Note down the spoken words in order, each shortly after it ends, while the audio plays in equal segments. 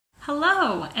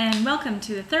Hello, and welcome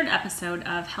to the third episode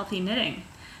of Healthy Knitting.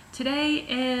 Today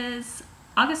is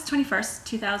August 21st,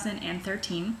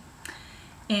 2013,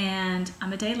 and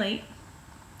I'm a day late.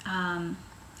 I'll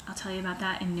tell you about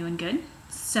that in New and Good.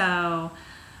 So,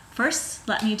 first,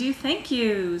 let me do thank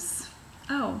yous.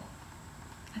 Oh,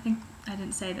 I think I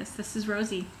didn't say this. This is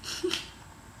Rosie.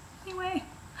 Anyway,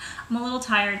 I'm a little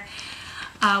tired,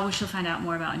 which you'll find out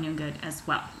more about in New and Good as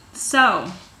well.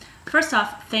 So, first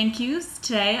off, thank yous.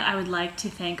 Today, I would like to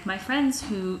thank my friends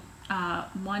who,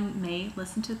 one may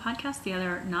listen to the podcast, the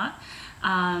other not.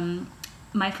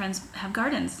 My friends have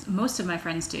gardens. Most of my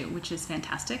friends do, which is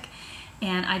fantastic.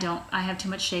 And I don't. I have too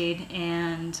much shade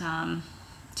and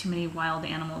too many wild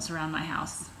animals around my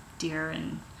house. Deer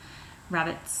and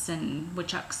rabbits and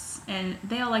woodchucks. And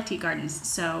they all like to eat gardens,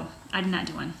 so I did not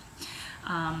do one.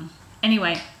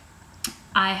 Anyway,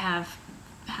 I have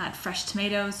had fresh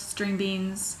tomatoes, string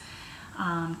beans.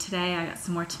 Today I got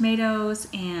some more tomatoes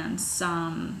and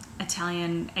some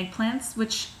Italian eggplants,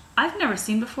 which I've never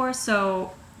seen before,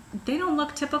 so they don't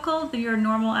look typical. They're your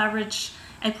normal average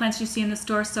eggplants you see in the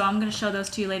store, so I'm going to show those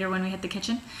to you later when we hit the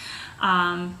kitchen.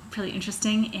 Really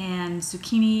interesting. And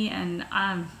zucchini, and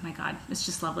my God, it's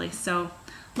just lovely. So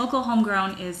local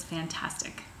homegrown is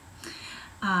fantastic.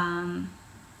 Oh,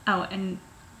 and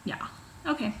yeah,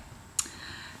 okay.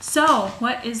 So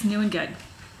what is new and good?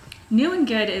 New and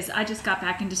good is I just got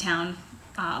back into town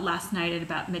last night at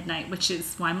about midnight, which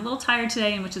is why I'm a little tired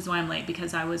today and which is why I'm late,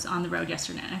 because I was on the road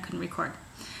yesterday and I couldn't record.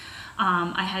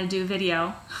 I had to do a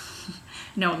video,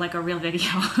 no, like a real video,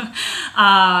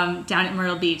 down at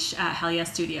Myrtle Beach at Hell Yeah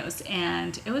Studios,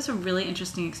 and it was a really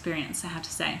interesting experience, I have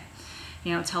to say.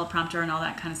 You know, teleprompter and all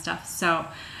that kind of stuff. So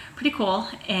pretty cool,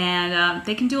 and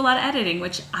they can do a lot of editing,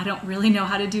 which I don't really know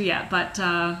how to do yet, but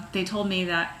they told me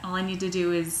that all I need to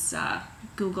do is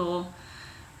Google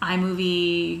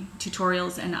iMovie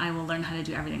tutorials and I will learn how to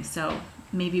do everything. So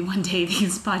maybe one day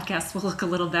these podcasts will look a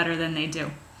little better than they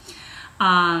do.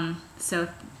 So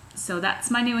that's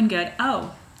my new and good.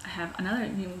 Oh, I have another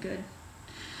new and good.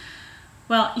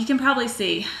 Well, you can probably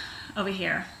see over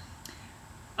here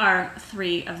are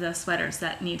 3 of the sweaters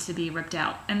that need to be ripped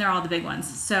out, and they're all the big ones.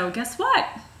 So guess what?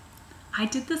 I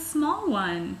did the small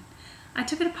one. I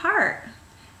took it apart.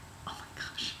 Oh my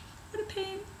gosh, what a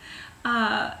pain.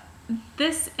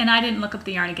 This, and I didn't look up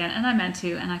the yarn again, and I meant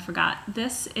to, and I forgot.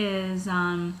 This is,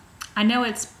 I know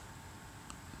it's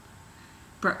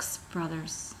Brooks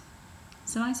Brothers.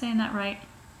 So am I saying that right?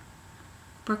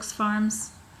 Brooks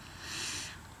Farms.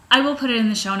 I will put it in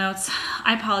the show notes.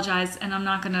 I apologize, and I'm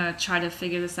not going to try to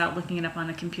figure this out looking it up on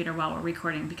the computer while we're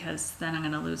recording, because then I'm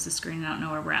going to lose the screen and I don't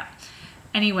know where we're at.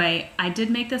 Anyway, I did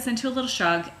make this into a little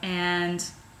shrug, and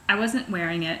I wasn't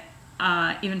wearing it,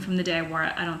 even from the day I wore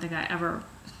it. I don't think I ever,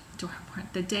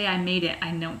 the day I made it,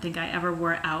 I don't think I ever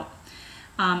wore it out,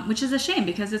 which is a shame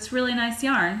because it's really nice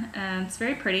yarn, and it's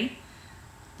very pretty.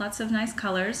 Lots of nice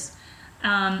colors.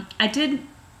 I did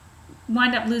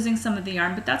wind up losing some of the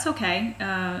yarn, but that's okay.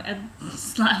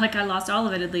 It's not like I lost all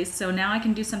of it, at least, so now I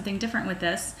can do something different with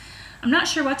this. I'm not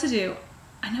sure what to do.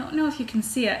 I don't know if you can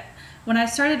see it. When I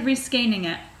started rescanning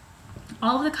it,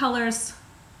 all of the colors,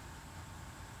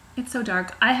 it's so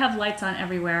dark. I have lights on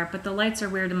everywhere, but the lights are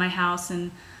weird in my house,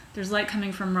 and there's light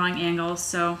coming from wrong angles,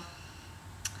 so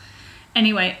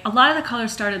anyway, a lot of the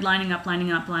colors started lining up,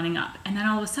 and then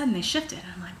all of a sudden they shifted.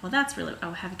 I'm like, well, that's really,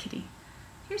 oh, have a kitty.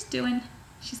 Here's Doin'.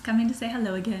 She's coming to say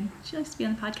hello again. She likes to be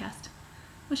on the podcast.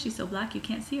 Well, she's so black you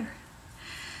can't see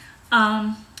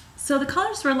her. So the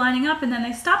colors were lining up, and then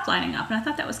they stopped lining up, and I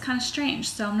thought that was kind of strange.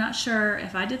 So I'm not sure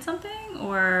if I did something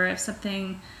or if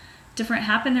something different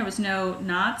happened. There was no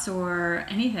knots or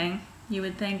anything. You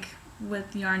would think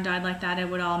with yarn dyed like that it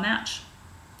would all match.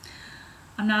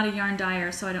 I'm not a yarn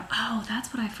dyer, so I don't, oh,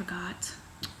 that's what I forgot.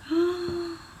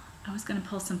 I was going to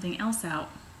pull something else out.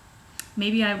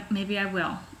 Maybe I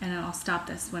will, and I'll stop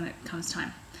this when it comes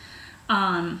time.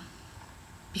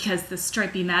 Because the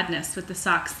stripy madness with the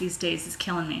socks these days is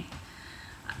killing me.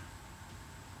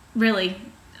 Really,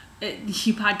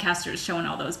 you podcasters showing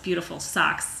all those beautiful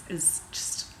socks is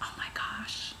just, oh my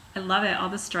gosh. I love it, all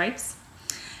the stripes.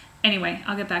 Anyway,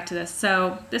 I'll get back to this.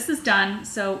 So this is done.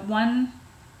 So one,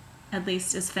 at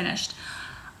least, is finished.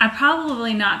 I'm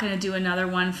probably not going to do another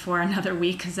one for another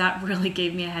week because that really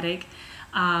gave me a headache.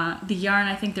 The yarn,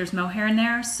 I think there's mohair in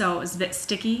there, so it was a bit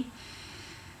sticky.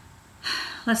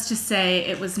 Let's just say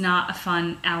it was not a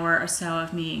fun hour or so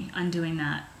of me undoing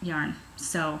that yarn.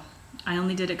 So I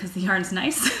only did it because the yarn's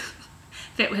nice.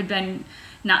 If it had been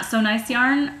not so nice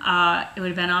yarn, it would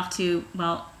have been off to,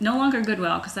 well, no longer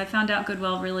Goodwill, because I found out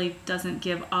Goodwill really doesn't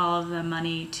give all of the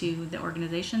money to the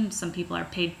organization. Some people are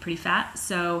paid pretty fat,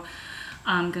 so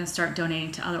I'm going to start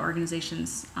donating to other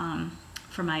organizations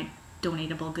for my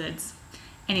donatable goods.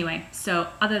 Anyway, so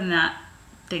other than that,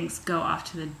 things go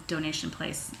off to the donation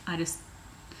place. It's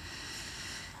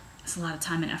a lot of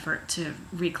time and effort to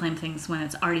reclaim things when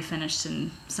it's already finished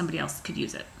and somebody else could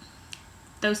use it.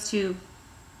 Those two,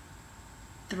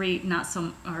 three not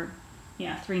so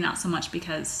much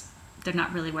because they're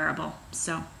not really wearable.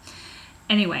 So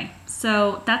anyway,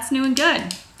 so that's new and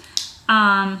good.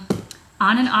 On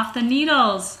and off the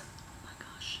needles. Oh my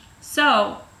gosh.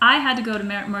 So I had to go to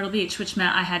Myrtle Beach, which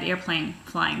meant I had airplane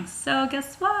flying. So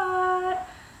guess what?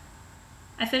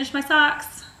 I finished my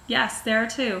socks. Yes, there are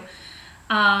two.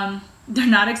 They're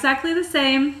not exactly the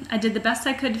same. I did the best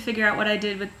I could to figure out what I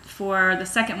did for the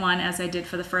second one as I did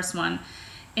for the first one.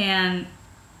 And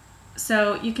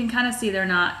so you can kind of see they're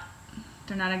not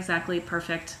exactly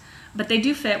perfect, but they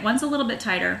do fit. One's a little bit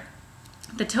tighter.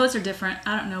 The toes are different.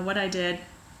 I don't know what I did.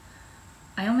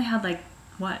 I only had like,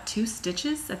 2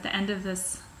 stitches at the end of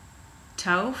this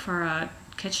toe for a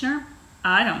Kitchener?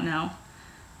 I don't know.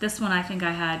 This one I think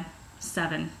I had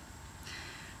 7.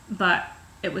 But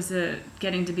it was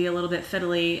getting to be a little bit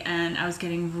fiddly, and I was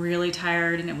getting really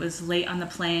tired, and it was late on the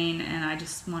plane, and I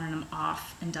just wanted them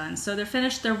off and done. So they're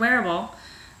finished. They're wearable.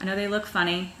 I know they look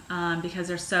funny because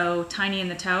they're so tiny in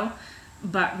the toe,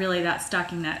 but really that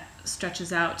stockinette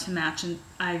stretches out to match, and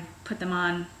I put them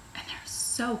on, and they're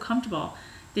so comfortable.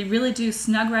 They really do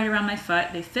snug right around my foot.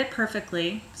 They fit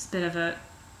perfectly. It's a bit of a...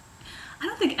 I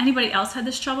don't think anybody else had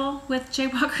this trouble with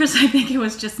Jaywalkers. I think it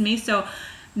was just me, so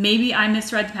maybe I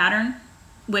misread the pattern,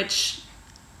 which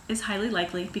is highly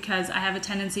likely because I have a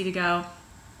tendency to go,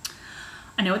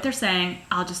 I know what they're saying,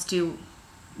 I'll just do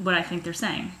what I think they're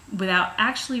saying without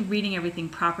actually reading everything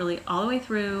properly all the way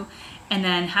through, and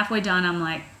then halfway done I'm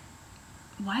like,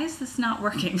 why is this not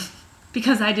working?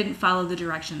 Because I didn't follow the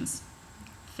directions.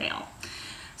 Fail.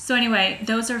 So anyway,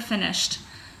 those are finished,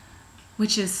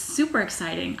 which is super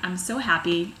exciting. I'm so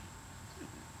happy.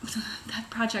 That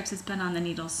project has been on the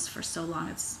needles for so long,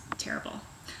 it's terrible.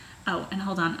 Oh, and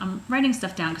hold on, I'm writing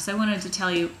stuff down because I wanted to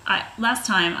tell you, last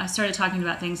time I started talking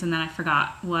about things and then I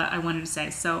forgot what I wanted to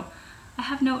say, so I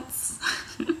have notes.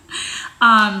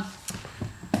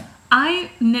 I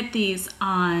knit these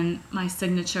on my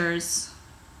signatures,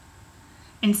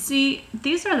 and see,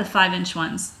 these are the 5-inch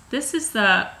ones. This is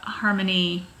the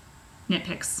Harmony Knit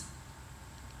Picks.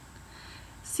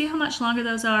 See how much longer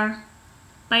those are?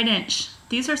 By an inch.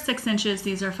 These are 6 inches,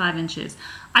 these are 5 inches.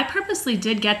 I purposely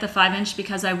did get the 5-inch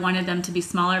because I wanted them to be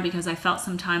smaller, because I felt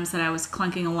sometimes that I was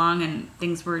clunking along and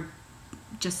things were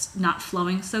just not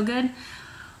flowing so good.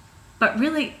 But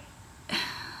really,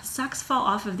 socks fall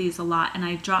off of these a lot, and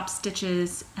I drop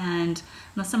stitches, and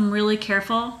unless I'm really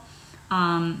careful,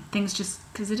 things just,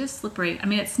 because it is slippery. I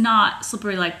mean, it's not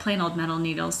slippery like plain old metal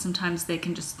needles. Sometimes they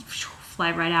can just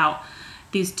fly right out.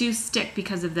 These do stick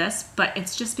because of this, but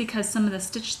it's just because some of the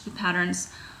stitch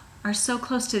patterns are so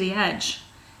close to the edge,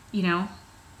 you know?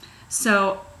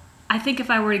 So I think if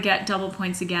I were to get double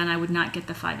points again, I would not get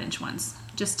the 5-inch ones,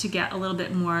 just to get a little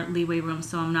bit more leeway room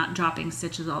so I'm not dropping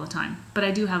stitches all the time. But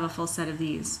I do have a full set of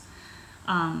these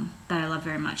that I love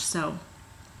very much, so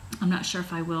I'm not sure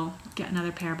if I will get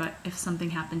another pair, but if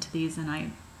something happened to these and I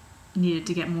needed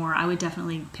to get more, I would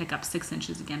definitely pick up 6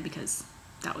 inches again, because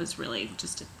that was really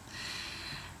just a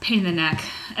pain in the neck,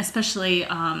 especially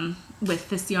with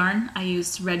this yarn. I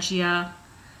used Regia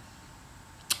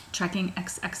Trekking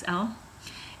XXL,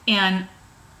 and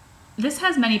this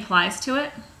has many plies to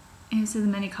it, and this is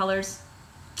many colors.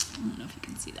 I don't know if you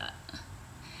can see that.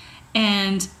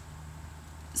 And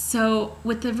so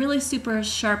with the really super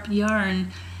sharp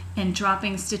yarn and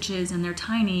dropping stitches, and they're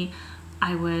tiny,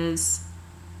 I was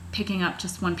picking up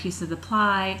just one piece of the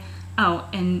ply. Oh,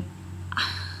 and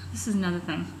this is another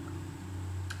thing.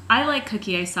 I like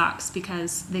Cookie socks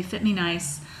because they fit me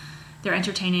nice, they're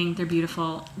entertaining, they're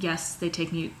beautiful. Yes, they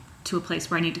take me to a place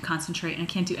where I need to concentrate and I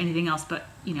can't do anything else but,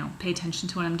 you know, pay attention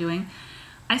to what I'm doing.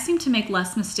 I seem to make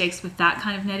less mistakes with that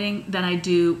kind of knitting than I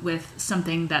do with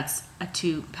something that's a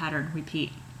 2 pattern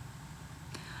repeat.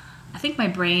 I think my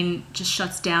brain just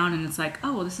shuts down and it's like,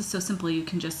 oh, well, this is so simple, you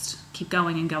can just keep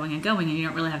going and going and going and you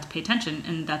don't really have to pay attention.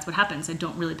 And that's what happens. I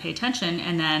don't really pay attention,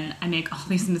 and then I make all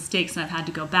these mistakes and I've had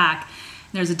to go back.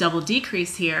 There's a double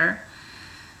decrease here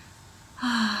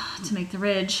to make the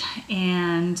ridge,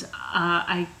 and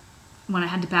when I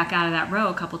had to back out of that row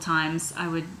a couple times,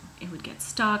 it would get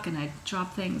stuck and I'd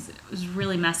drop things. It was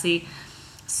really messy.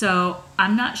 So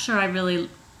I'm not sure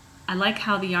I like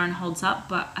how the yarn holds up,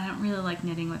 but I don't really like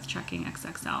knitting with Trekking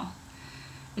XXL.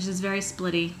 It's just very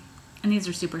splitty, and these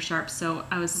are super sharp, so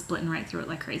I was splitting right through it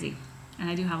like crazy. And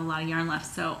I do have a lot of yarn left,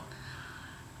 so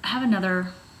I have another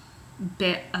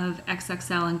bit of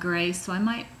XXL and gray, so I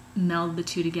might meld the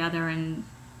two together and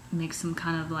make some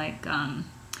kind of like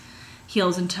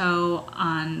heels and toe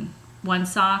on one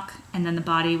sock and then the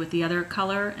body with the other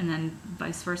color, and then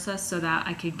vice versa, so that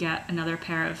I could get another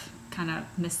pair of kind of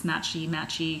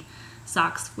matchy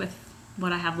socks with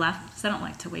what I have left, because I don't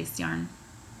like to waste yarn.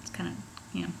 It's kind of,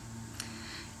 you know.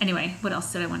 Anyway, what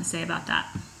else did I want to say about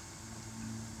that?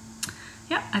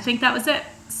 Yep, I think that was it.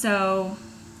 So,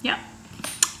 yep.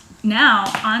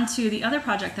 Now, on to the other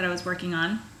project that I was working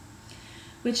on,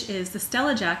 which is the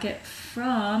Stella jacket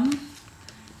from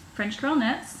French Girl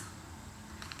Knits.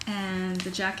 And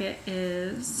the jacket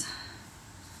is,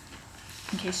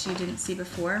 in case you didn't see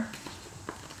before,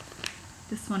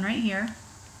 this one right here.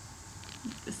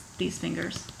 These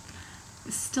fingers.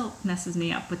 This still messes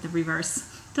me up with the reverse.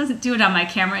 It doesn't do it on my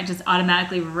camera, it just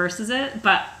automatically reverses it,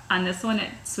 but on this one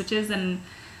it switches, and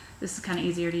this is kind of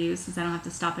easier to use since I don't have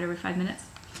to stop it every 5 minutes.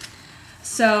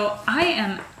 So I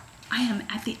am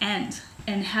at the end,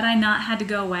 and had I not had to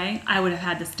go away, I would have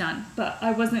had this done. But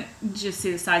I wasn't, just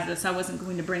see the size of this, I wasn't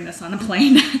going to bring this on the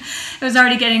plane. It was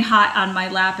already getting hot on my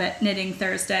lap at Knitting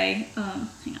Thursday.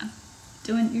 Hang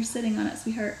on. You're sitting on it,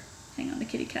 sweetheart. Hang on, the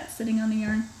kitty cat's sitting on the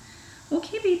yarn.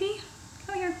 Okay, baby,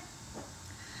 come here.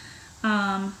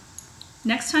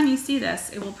 Next time you see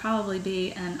this, it will probably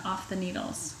be an off the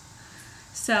needles.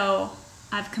 So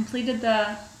I've completed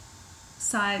the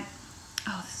side.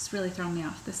 Oh, this is really throwing me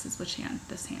off. This is which hand?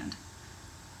 This hand.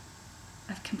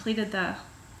 I've completed the,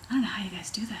 I don't know how you guys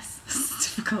do this. This is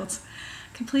difficult.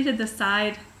 Completed the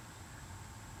side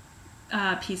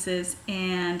pieces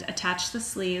and attached the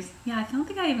sleeves. Yeah, I don't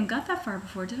think I even got that far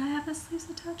before. Did I have the sleeves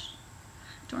attached?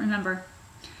 Don't remember.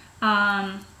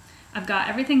 I've got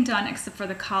everything done except for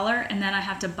the collar, and then I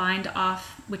have to bind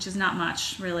off, which is not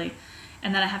much really,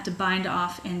 and then I have to bind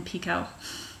off in picot,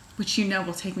 which you know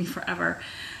will take me forever.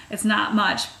 It's not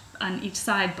much on each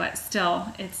side, but still,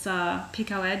 it's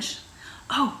picot edge.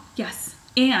 Oh, yes,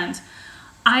 and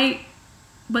I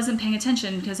wasn't paying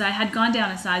attention because I had gone down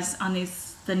a size on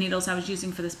the needles I was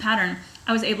using for this pattern.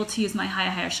 I was able to use my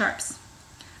Hiya sharps.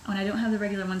 When I don't have the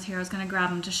regular ones here, I was going to grab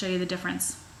them to show you the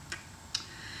difference.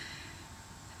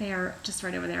 They are just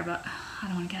right over there, but I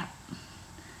don't want to get up.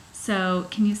 So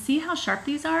can you see how sharp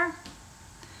these are?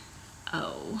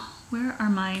 Oh, where are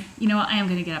my, you know what, I am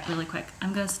going to get up really quick.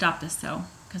 I'm going to stop this though,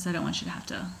 because I don't want you to have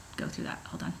to go through that.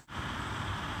 Hold on.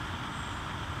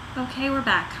 Okay, we're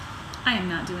back. I am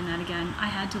not doing that again. I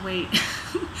had to wait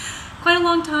quite a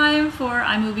long time for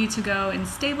iMovie to go and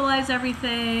stabilize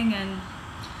everything, and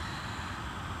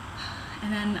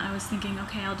then I was thinking,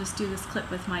 okay, I'll just do this clip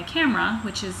with my camera,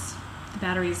 which is, the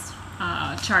battery's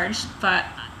charged, but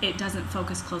it doesn't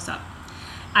focus close up.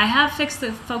 I have fixed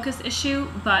the focus issue,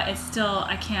 but it's still,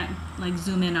 I can't like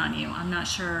zoom in on you. I'm not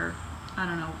sure, I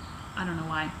don't know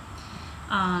why.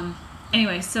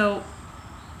 Anyway, so,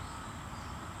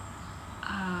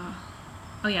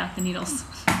 oh yeah, the needles.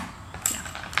 Yeah,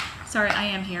 sorry, I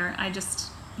am here. I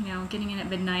just, you know, getting in at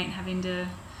midnight and having to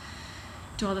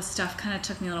do all this stuff kind of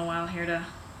took me a little while here to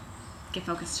get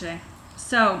focused today.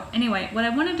 So anyway, what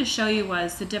I wanted to show you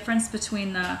was the difference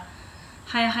between the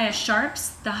Hiya sharps,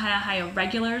 the Hiya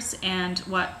regulars, and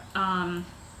what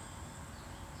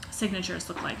signatures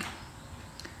look like.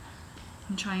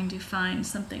 I'm trying to find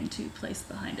something to place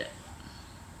behind it.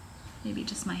 Maybe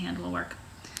just my hand will work.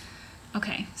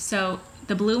 Okay, so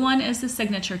the blue one is the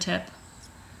signature tip.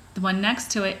 The one next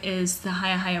to it is the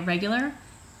Hiya regular,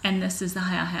 and this is the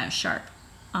Hiya sharp.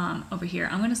 Over here.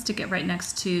 I'm going to stick it right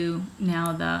next to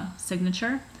now the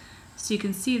signature, so you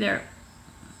can see there.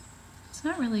 It's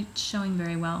not really showing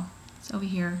very well. It's over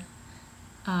here.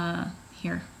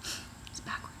 Here. It's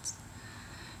backwards.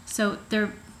 So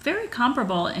they're very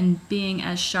comparable in being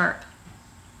as sharp,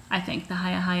 I think, the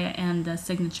Hiya and the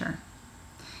signature.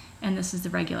 And this is the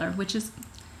regular, which is,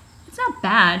 it's not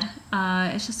bad.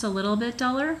 It's just a little bit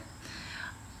duller.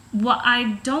 What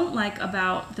I don't like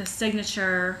about the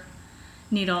signature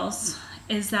needles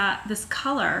is that this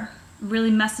color really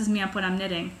messes me up when I'm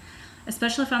knitting,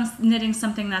 especially if I'm knitting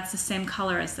something that's the same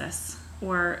color as this,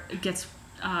 or it gets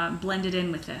blended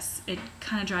in with this. It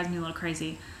kind of drives me a little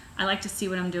crazy. I like to see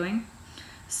what I'm doing.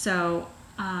 So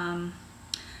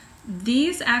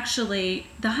these actually,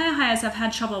 the Hiyas, I've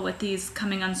had trouble with these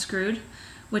coming unscrewed,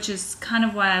 which is kind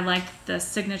of why I like the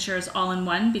signatures all in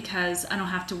one, because I don't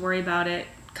have to worry about it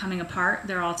coming apart.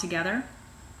 They're all together.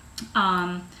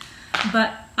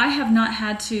 But I have not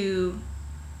had to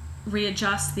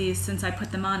readjust these since I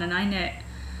put them on, and I knit,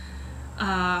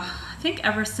 I think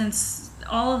ever since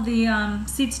all of the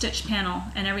seed stitch panel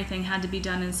and everything had to be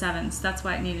done in 7s. That's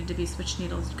why it needed to be switch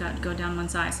needles, got to go down one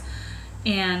size.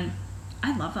 And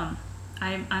I love them.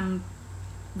 I'm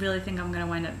really think I'm going to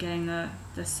wind up getting the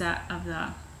set of the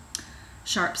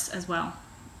sharps as well,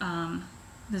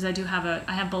 because I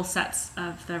have both sets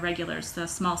of the regulars, the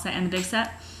small set and the big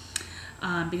set,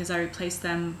 because I replaced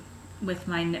them with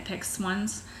my Knit Picks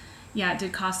ones. Yeah, it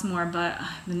did cost more, but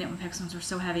the Knit Picks ones were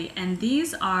so heavy. And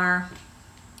these are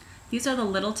the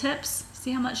little tips.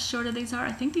 See how much shorter these are?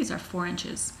 I think these are 4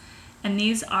 inches. And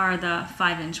these are the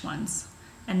 5-inch ones,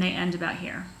 and they end about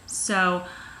here. So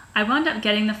I wound up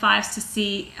getting the 5s to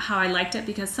see how I liked it,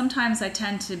 because sometimes I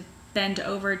tend to bend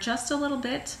over just a little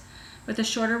bit with the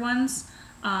shorter ones,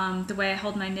 the way I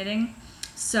hold my knitting.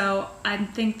 So I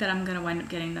think that I'm going to wind up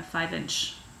getting the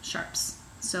 5-inch sharps,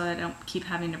 so I don't keep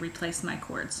having to replace my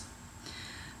cords.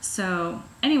 So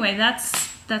anyway,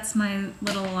 that's my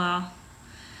little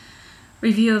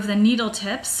review of the needle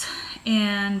tips.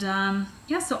 And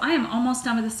yeah, so I am almost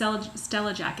done with the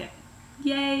Stella jacket.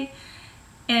 Yay!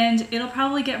 And it'll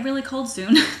probably get really cold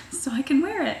soon, so I can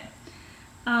wear it.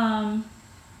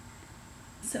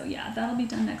 So yeah, that'll be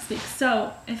done next week.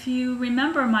 So if you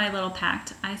remember my little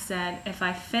pact, I said if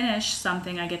I finish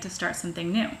something, I get to start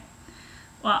something new.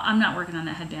 Well, I'm not working on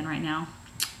that headband right now.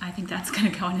 I think that's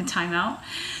going to go into timeout.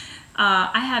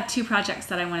 I have 2 projects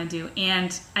that I want to do,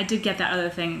 and I did get that other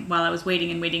thing while I was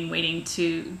waiting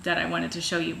that I wanted to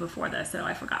show you before this, so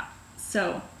I forgot.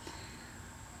 So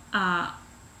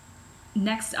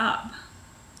next up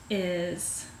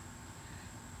is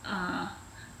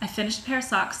I finished a pair of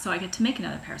socks, so I get to make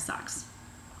another pair of socks.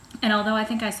 And although I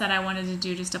think I said I wanted to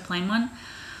do just a plain one,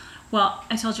 well,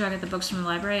 I told you I got the books from the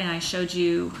library, and I showed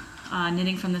you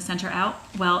Knitting from the Center Out.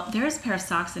 Well, there's a pair of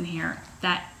socks in here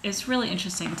that is really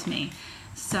interesting to me.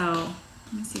 So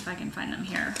let me see if I can find them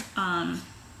here.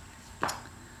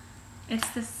 It's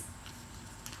this,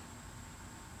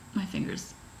 my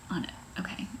finger's on it.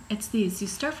 Okay, it's these. You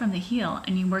start from the heel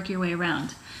and you work your way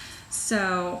around.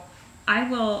 So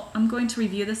I'm going to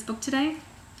review this book today,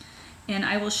 and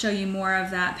I will show you more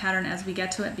of that pattern as we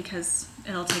get to it, because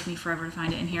it'll take me forever to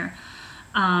find it in here.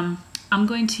 I'm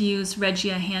going to use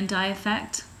Regia hand dye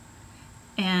effect,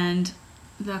 and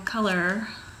the color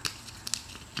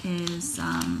is,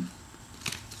 oh,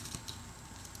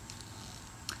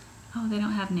 they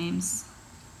don't have names.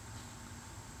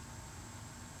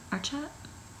 Archat?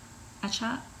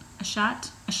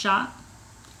 Achat?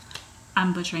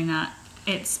 I'm butchering that.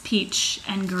 It's peach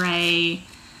and gray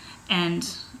and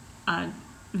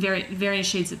various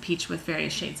shades of peach with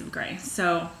various shades of gray.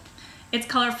 So it's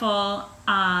colorful.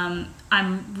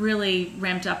 I'm really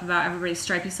ramped up about everybody's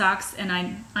stripy socks, and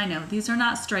I know these are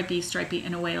not stripy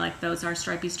in a way like those are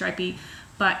stripy,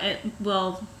 but it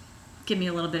will give me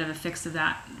a little bit of a fix of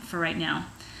that for right now.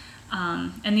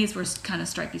 And these were kind of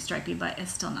stripy, but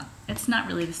it's not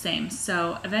really the same.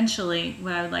 So eventually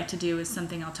what I would like to do is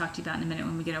something I'll talk to you about in a minute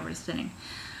when we get over to spinning.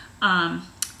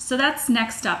 So that's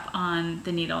next up on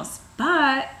the needles,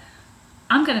 but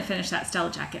I'm going to finish that Stella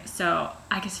jacket, so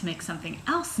I get to make something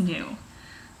else new.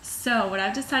 So what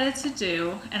I've decided to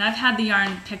do, and I've had the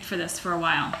yarn picked for this for a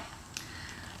while,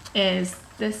 is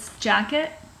this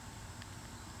jacket.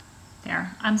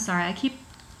 There, I'm sorry, I keep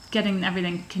getting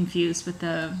everything confused with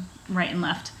the right and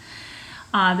left.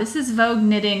 This is Vogue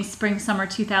Knitting Spring Summer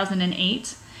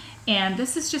 2008, and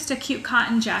this is just a cute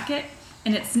cotton jacket,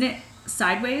 and it's knit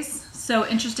sideways, so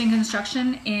interesting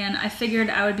construction, and I figured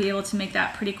I would be able to make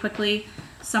that pretty quickly.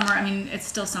 Summer, I mean, it's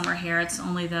still summer here. It's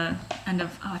only the end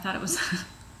of, oh, I thought it was, I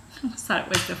almost thought it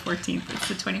was the 14th. It's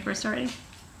the 21st already.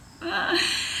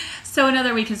 So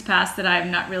another week has passed that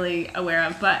I'm not really aware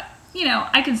of, but you know,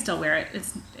 I can still wear it.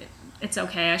 It's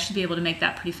okay. I should be able to make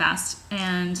that pretty fast.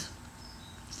 And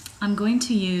I'm going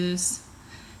to use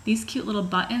these cute little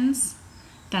buttons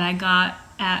that I got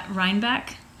at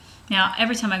Rhinebeck. Now,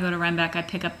 every time I go to Rhinebeck, I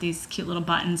pick up these cute little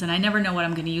buttons, and I never know what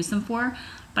I'm going to use them for,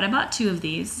 but I bought 2 of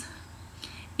these.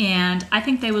 And I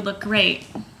think they would look great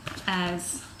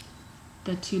as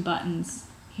the 2 buttons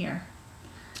here.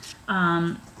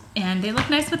 And they look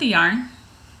nice with the yarn.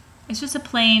 It's just a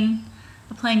plain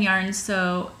yarn,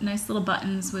 so nice little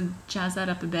buttons would jazz that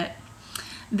up a bit.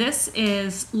 This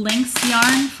is Lynx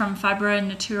yarn from Fibra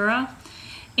Natura,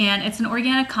 and it's an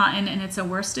organic cotton, and it's a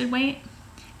worsted weight.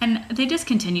 And they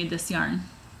discontinued this yarn.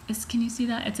 Can you see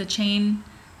that? It's a chain,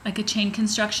 like a chain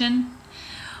construction,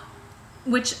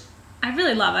 which I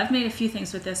really love. I've made a few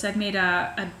things with this. I've made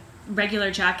a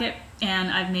regular jacket, and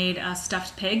I've made a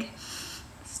stuffed pig.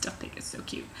 Stuffed pig is so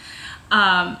cute.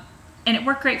 And it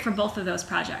worked great for both of those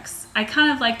projects. I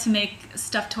kind of like to make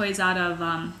stuffed toys out of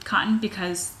cotton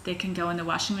because they can go in the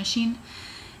washing machine.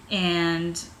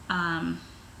 And,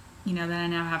 you know, then I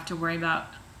never have to worry about,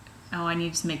 oh, I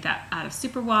need to make that out of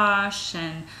superwash,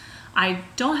 and I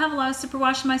don't have a lot of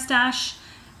superwash in my stash.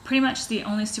 Pretty much the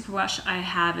only superwash I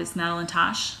have is Madeline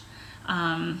Tosh.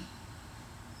 I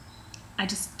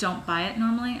just don't buy it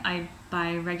normally. I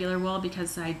buy regular wool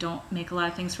because I don't make a lot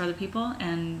of things for other people,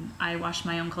 and I wash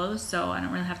my own clothes, so I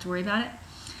don't really have to worry about it.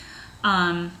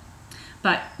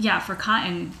 But yeah, for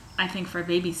cotton, I think for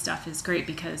baby stuff is great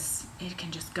because it can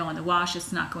just go in the wash.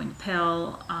 It's not going to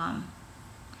pill.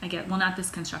 Well, not this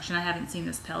construction. I haven't seen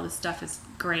this pill. This stuff is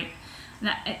great.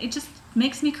 And it just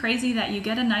makes me crazy that you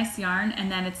get a nice yarn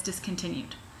and then it's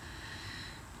discontinued.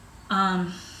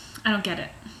 I don't get it.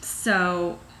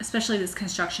 So, especially this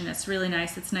construction, it's really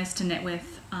nice. It's nice to knit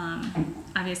with.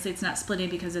 Obviously, it's not splitty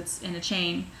because it's in a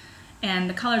chain. And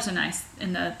the colors are nice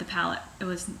in the palette. It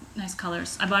was nice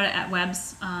colors. I bought it at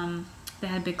Webb's. They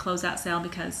had a big closeout sale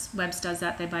because Webb's does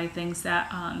that. They buy things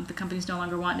that the companies no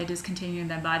longer want. They discontinue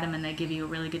and then buy them and they give you a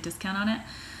really good discount on it.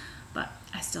 But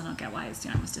I still don't get why this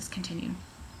yarn was discontinued.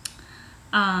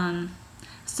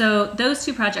 So those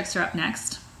two projects are up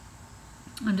next.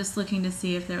 I'm just looking to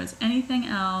see if there was anything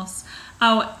else.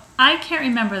 Oh, I can't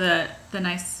remember the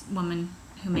nice woman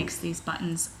who makes these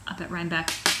buttons up at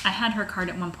Rhinebeck. I had her card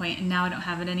at one point and now I don't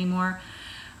have it anymore.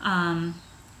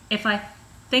 If I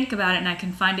think about it and I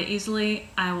can find it easily,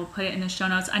 I will put it in the show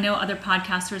notes. I know other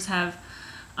podcasters have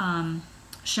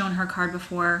shown her card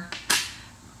before.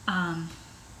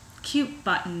 Cute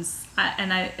buttons,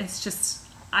 I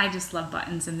just love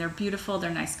buttons, and they're beautiful. They're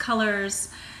nice colors,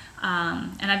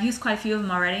 and I've used quite a few of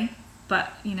them already.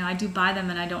 But I do buy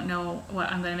them, and I don't know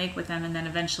what I'm going to make with them, and then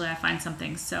eventually I find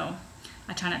something. So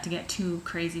I try not to get too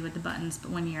crazy with the buttons.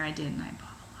 But one year I did, and I bought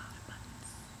a lot of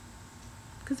buttons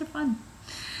because they're fun.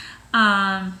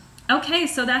 Okay,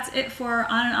 so that's it for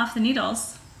On and Off the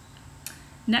Needles.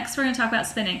 Next, we're going to talk about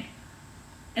spinning.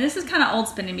 And this is kind of old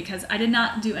spinning because I did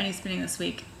not do any spinning this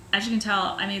week. As you can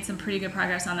tell, I made some pretty good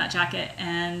progress on that jacket,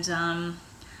 and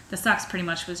the socks pretty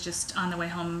much was just on the way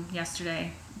home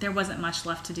yesterday. There wasn't much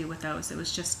left to do with those. It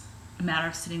was just a matter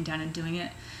of sitting down and doing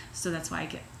it. So that's why I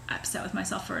get upset with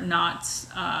myself for not,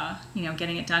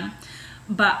 getting it done.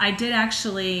 But I did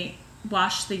actually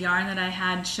wash the yarn that I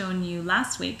had shown you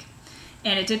last week,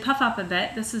 and it did puff up a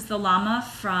bit. This is the llama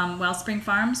from Wellspring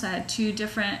Farms. I had two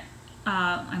different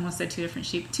llamas,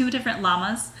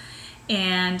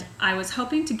 and I was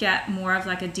hoping to get more of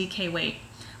like a DK weight.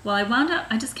 Well,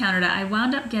 I just counted it. I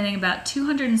wound up getting about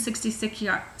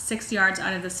 266 yards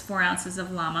out of this 4 ounces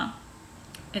of llama.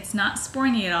 It's not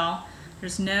springy at all.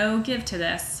 There's no give to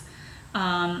this.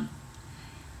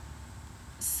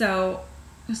 So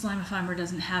this llama fiber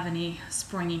doesn't have any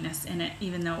springiness in it,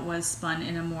 even though it was spun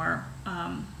in a more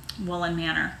woolen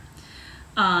manner.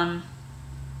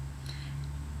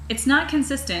 It's not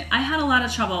consistent. I had a lot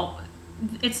of trouble.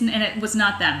 And it was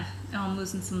not them. Oh, I'm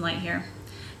losing some light here.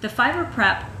 The fiber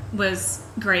prep was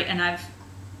great, and I've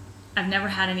never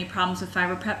had any problems with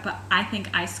fiber prep, but I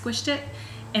think I squished it.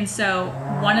 And so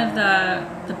one of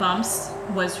the bumps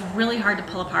was really hard to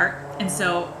pull apart, and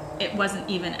so it wasn't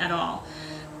even at all.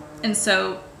 And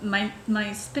so my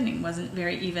spinning wasn't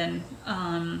very even.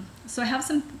 So I have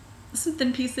some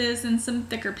thin pieces and some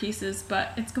thicker pieces,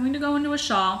 but it's going to go into a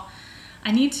shawl.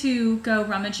 I need to go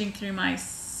rummaging through my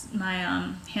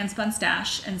hand-spun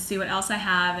stash and see what else I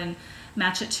have and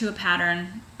match it to a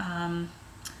pattern,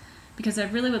 because I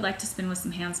really would like to spin with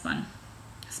some hand-spun.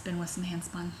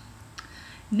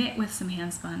 Knit with some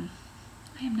hand-spun.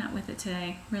 I am not with it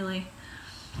today, really.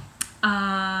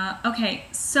 Okay,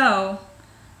 so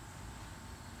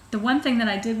the one thing that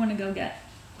I did want to go get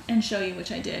and show you,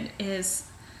 which I did, is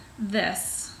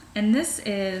this. And this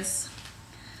is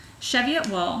Cheviot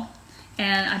wool.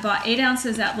 And I bought 8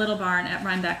 ounces at Little Barn at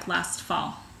Rhinebeck last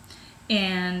fall.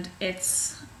 And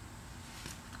it's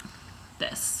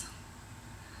this.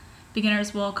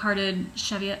 Beginner's wool, carded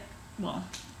Cheviot wool.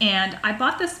 And I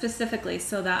bought this specifically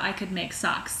so that I could make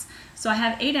socks. So I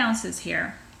have 8 ounces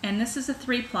here. And this is a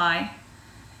 3-ply.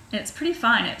 And it's pretty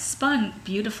fine. It spun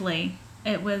beautifully.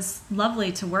 It was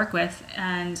lovely to work with.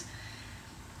 And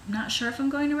I'm not sure if I'm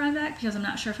going to Rhinebeck because I'm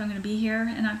not sure if I'm going to be here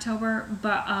in October.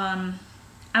 But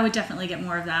I would definitely get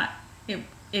more of that.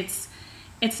 It's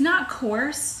not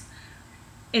coarse.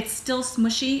 It's still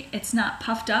smushy. It's not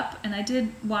puffed up, and I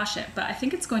did wash it, but I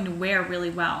think it's going to wear really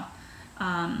well.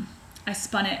 I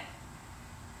spun it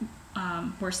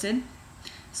worsted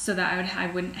so that I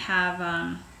wouldn't have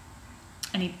a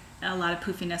lot of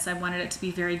poofiness. I wanted it to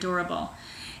be very durable.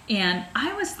 And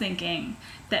I was thinking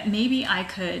that maybe I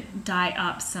could dye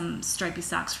up some stripy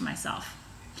socks for myself.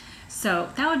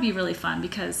 So that would be really fun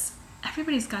because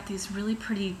everybody's got these really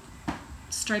pretty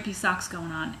stripy socks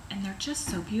going on, and they're just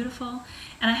so beautiful.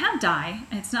 And I have dye.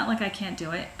 It's not like I can't do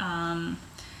it.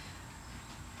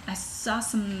 I saw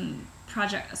some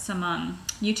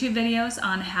YouTube videos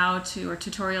on how to, or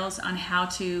tutorials on how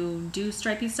to do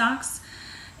stripy socks.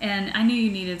 And I knew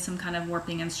you needed some kind of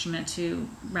warping instrument to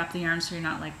wrap the yarn so you're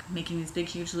not like making these big,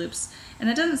 huge loops. And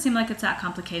it doesn't seem like it's that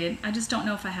complicated. I just don't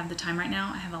know if I have the time right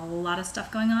now. I have a lot of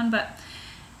stuff going on, but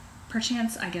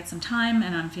perchance I get some time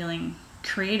and I'm feeling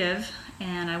creative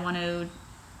and I want to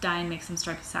dye and make some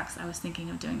stripy socks. I was thinking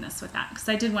of doing this with that because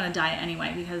I did want to dye it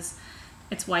anyway because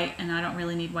it's white and I don't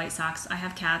really need white socks. I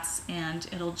have cats and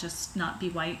it'll just not be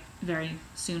white very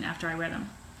soon after I wear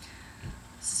them.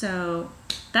 So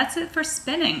that's it for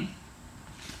spinning.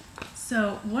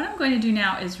 So what I'm going to do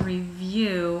now is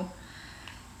review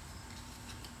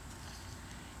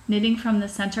Knitting from the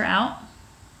Center Out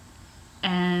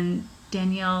and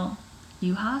Danielle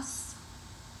Uhas.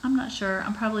 I'm not sure,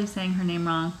 I'm probably saying her name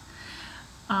wrong.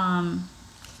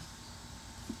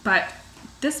 But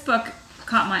this book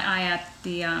caught my eye at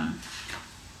the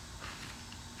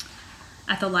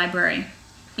library,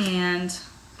 and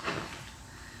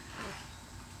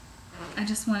I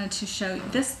just wanted to show you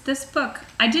this book.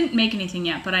 I didn't make anything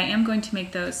yet, but I am going to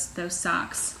make those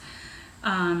socks.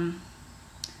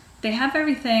 They have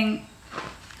everything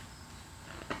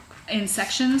in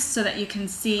sections so that you can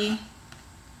see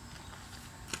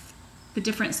the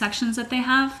different sections that they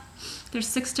have. There's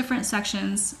 6 different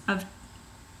sections of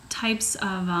types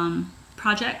of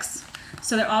projects,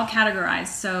 so they're all categorized.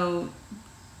 So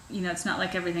you know, it's not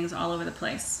like everything's all over the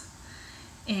place.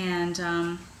 And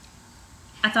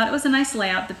I thought it was a nice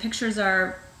layout. The pictures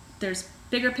are, there's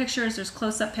bigger pictures, there's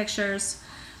close-up pictures,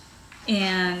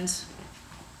 and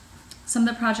some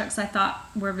of the projects I thought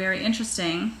were very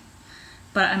interesting,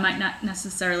 but I might not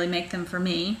necessarily make them for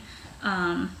me.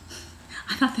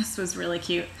 I thought this was really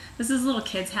cute. This is a little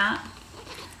kid's hat.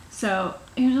 So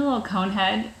here's a little cone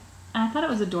head. And I thought it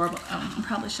was adorable. Oh, I'm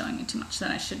probably showing you too much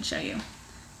that I should show you.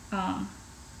 I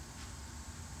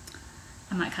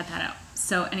might cut that out.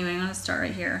 So anyway, I'm going to start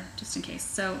right here just in case.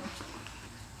 So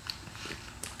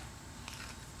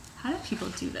how do people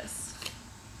do this?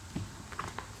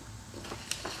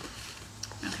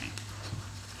 Okay.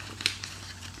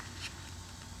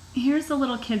 Here's the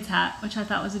little kid's hat, which I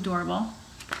thought was adorable.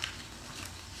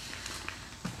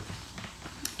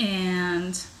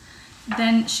 And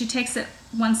then she takes it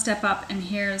one step up, and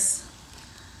here's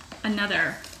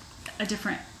another, a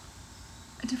different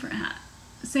hat.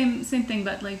 Same thing,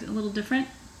 but like a little different.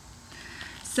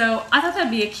 So I thought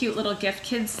that'd be a cute little gift.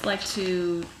 Kids like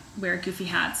to wear goofy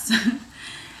hats.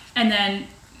 And then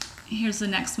here's the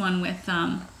next one with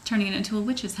turning it into a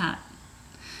witch's hat.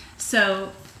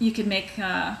 So you could make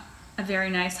a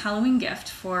very nice Halloween gift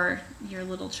for your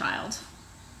little child.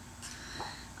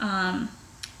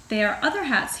 There are other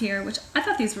hats here, which I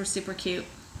thought these were super cute.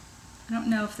 I don't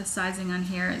know if the sizing on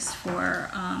here is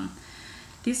for,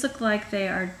 these look like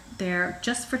they're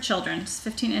just for children, just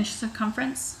 15-inch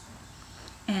circumference,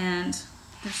 and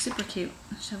they're super cute.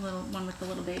 There's a little one with the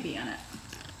little baby on it.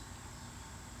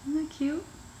 Isn't that cute?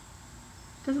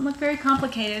 Doesn't look very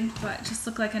complicated, but just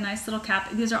look like a nice little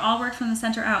cap. These are all worked from the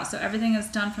center out, so everything is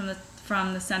done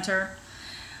from the center.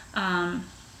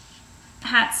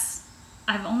 Hats,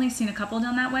 I've only seen a couple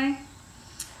done that way.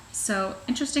 So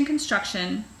interesting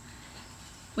construction,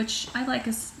 which I like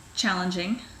is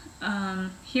challenging.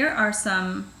 Here are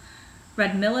some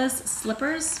Red Millis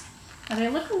slippers. Now, they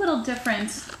look a little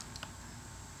different,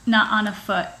 not on a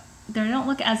foot. They don't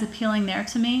look as appealing there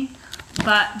to me,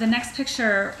 but the next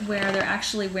picture where they're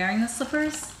actually wearing the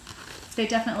slippers, they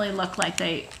definitely look like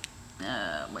they,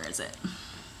 where is it?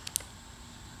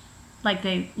 Like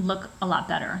they look a lot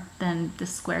better than the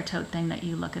square-toed thing that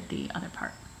you look at the other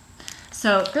part.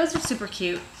 So those are super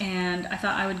cute, and I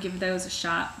thought I would give those a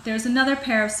shot. There's another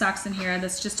pair of socks in here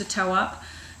that's just a toe up,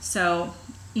 so,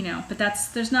 you know, but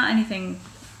there's not anything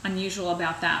unusual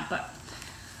about that. But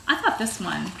I thought this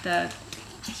one, the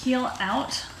heel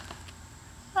out,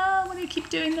 why do you keep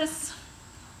doing this?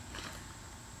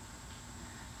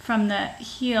 From the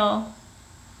heel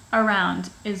around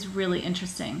is really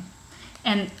interesting.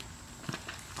 And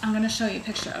I'm going to show you a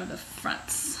picture of the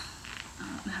fronts. I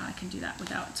don't know how I can do that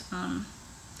without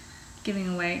giving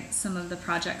away some of the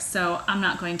projects. So I'm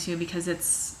not going to, because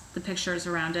it's the pictures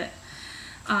around it.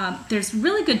 There's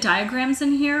really good diagrams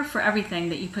in here for everything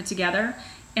that you put together.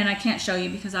 And I can't show you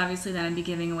because obviously then I'd be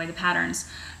giving away the patterns.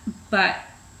 But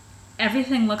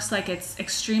everything looks like it's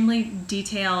extremely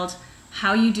detailed,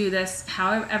 how you do this,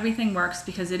 how everything works,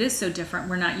 because it is so different.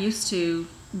 We're not used to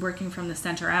working from the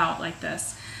center out like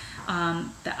this.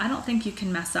 That I don't think you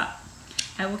can mess up.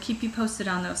 I will keep you posted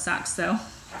on those socks though,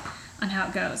 on how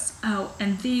it goes. Oh,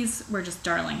 and these were just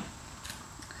darling.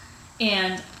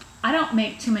 And I don't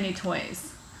make too many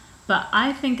toys. But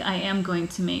I think I am going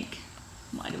to make,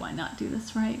 why do I not do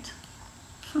this right?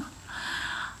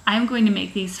 I'm going to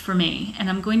make these for me, and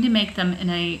I'm going to make them in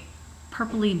a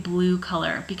purpley blue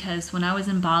color, because when I was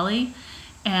in Bali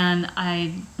and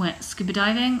I went scuba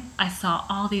diving, I saw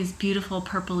all these beautiful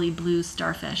purpley blue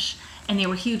starfish, and they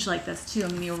were huge like this too. I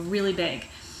mean, they were really big.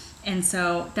 And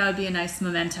so that would be a nice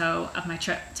memento of my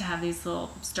trip, to have these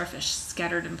little starfish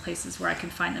scattered in places where I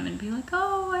could find them and be like,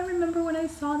 oh, I remember when I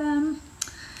saw them.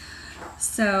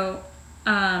 So,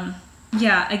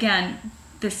 yeah, again,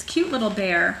 this cute little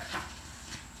bear,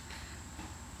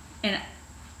 and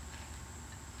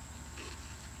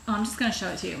I'm just going to show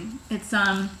it to you. It's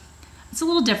a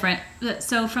little different.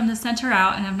 So from the center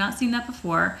out, and I've not seen that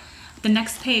before, the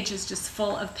next page is just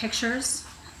full of pictures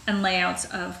and layouts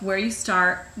of where you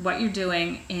start, what you're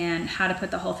doing, and how to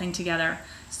put the whole thing together.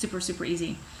 Super, super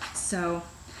easy. So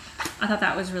I thought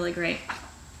that was really great.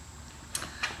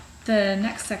 The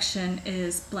next section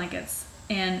is blankets.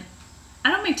 And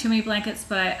I don't make too many blankets,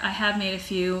 but I have made a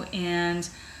few. And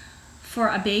for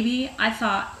a baby, I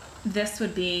thought this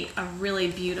would be a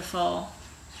really beautiful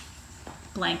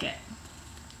blanket.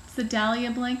 It's the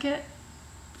Dahlia blanket.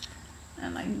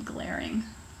 Am I glaring?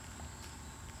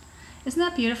 Isn't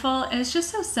that beautiful? And it's just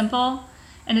so simple,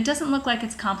 and it doesn't look like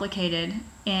it's complicated,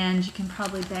 and you can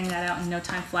probably bang that out in no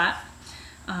time flat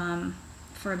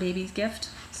for a baby's gift.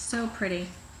 So pretty.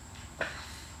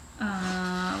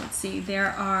 Let's see,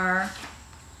 there's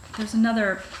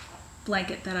another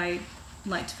blanket that I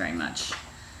liked very much.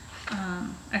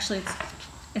 Actually,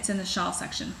 it's in the shawl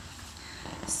section.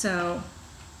 So,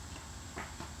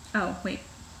 oh wait,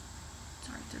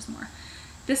 sorry, there's more.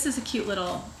 This is a cute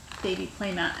little baby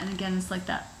playmat, and again, it's like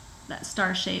that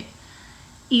star shape.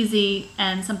 Easy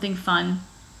and something fun,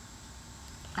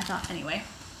 I thought, anyway.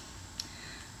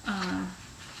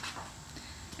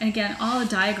 And again, all the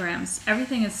diagrams,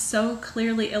 everything is so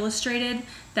clearly illustrated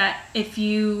that if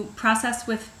you process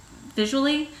with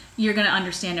visually, you're going to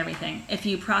understand everything. If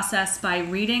you process by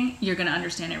reading, you're going to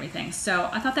understand everything. So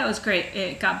I thought that was great.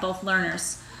 It got both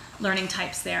learning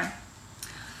types there.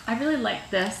 I really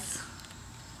like this.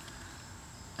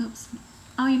 Oops.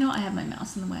 Oh, you know, I have my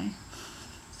mouse in the way.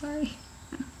 Sorry.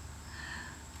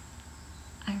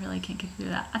 I really can't get through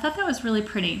that. I thought that was really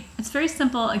pretty. It's very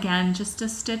simple, again, just a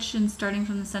stitch and starting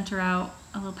from the center out,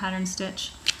 a little pattern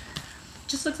stitch.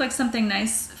 Just looks like something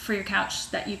nice for your couch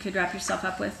that you could wrap yourself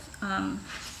up with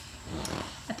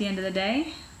at the end of the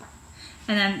day.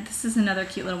 And then this is another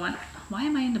cute little one. Why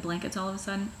am I into blankets all of a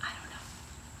sudden? I don't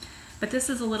know. But this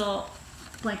is a little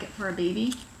blanket for a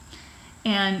baby,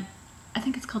 and I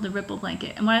think it's called the Ripple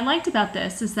blanket. And what I liked about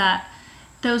this is that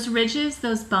those ridges,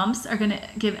 those bumps, are going to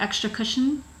give extra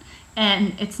cushion,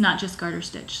 and it's not just garter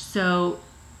stitch. So,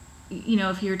 you know,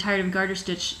 if you're tired of garter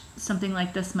stitch, something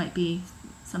like this might be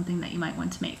something that you might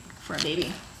want to make for a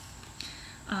baby.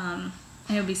 And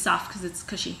it would be soft because it's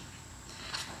cushy.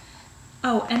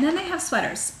 Oh, and then they have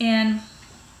sweaters, and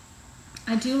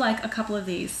I do like a couple of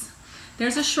these.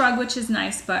 There's a shrug, which is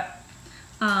nice, but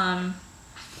I'm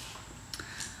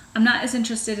not as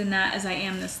interested in that as I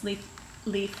am this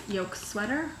leaf yoke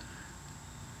sweater.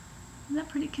 Isn't that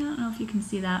pretty cute? I don't know if you can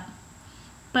see that.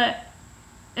 But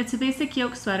it's a basic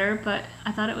yoke sweater, but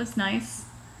I thought it was nice.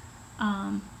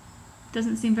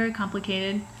 Doesn't seem very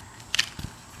complicated.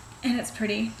 And it's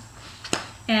pretty.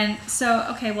 And so,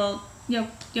 okay, well,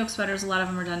 yoke sweaters, a lot of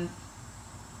them are done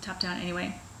top down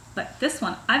anyway. But this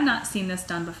one, I've not seen this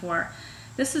done before.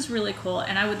 This is really cool,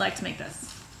 and I would like to make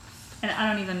this. And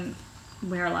I don't even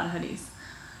wear a lot of hoodies.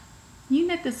 You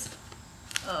knit this,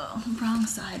 oh, wrong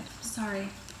side, sorry.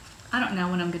 I don't know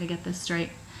when I'm gonna get this straight.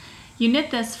 You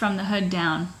knit this from the hood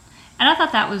down. And I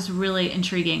thought that was really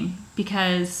intriguing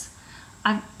because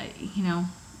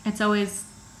it's always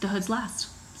the hoods last.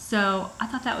 So I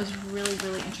thought that was really,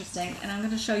 really interesting. And I'm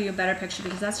gonna show you a better picture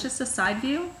because that's just a side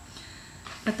view.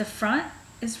 But the front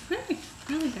is really,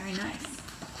 really very nice.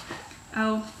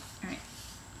 Oh, all right.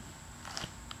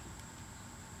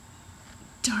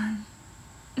 Darn,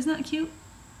 isn't that cute?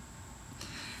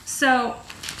 So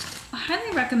I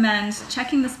highly recommend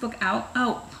checking this book out.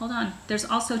 Oh, hold on, there's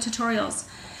also tutorials.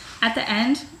 At the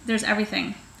end, there's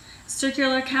everything.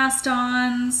 Circular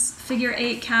cast-ons, figure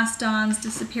 8 cast-ons,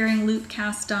 disappearing loop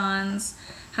cast-ons,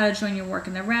 how to join your work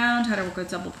in the round, how to work with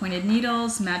double-pointed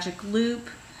needles, magic loop,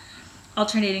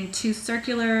 alternating 2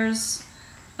 circulars,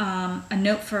 a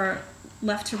note for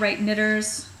left to right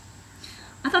knitters.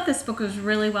 I thought this book was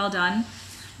really well done,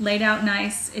 laid out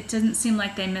nice. It didn't seem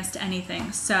like they missed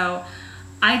anything. So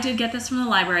I did get this from the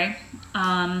library,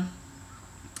 and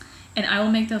I will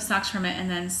make those socks from it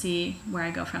and then see where I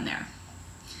go from there.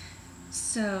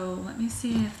 So let me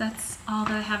see if that's all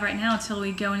that I have right now until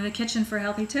we go into the kitchen for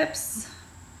healthy tips.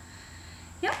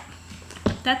 Yep,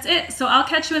 that's it. So I'll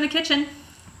catch you in the kitchen.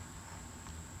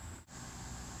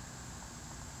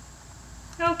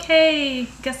 Okay,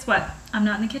 guess what? I'm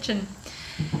not in the kitchen.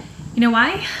 You know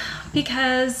why?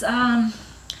 Because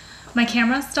my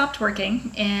camera stopped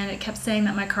working and it kept saying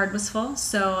that my card was full.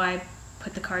 So I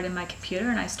put the card in my computer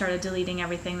and I started deleting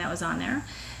everything that was on there.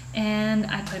 And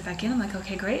I put it back in. I'm like,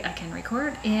 okay, great, I can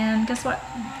record. And guess what?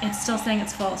 It's still saying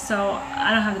it's full. So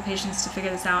I don't have the patience to figure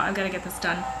this out. I've got to get this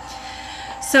done.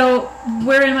 So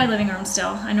we're in my living room still.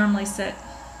 I normally sit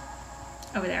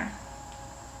over there.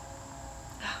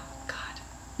 Oh, God.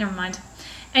 Never mind.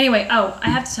 Anyway, oh, I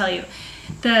have to tell you,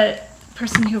 the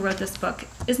person who wrote this book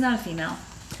is not a female.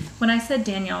 When I said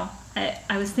Daniel,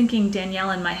 I was thinking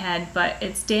Danielle in my head, but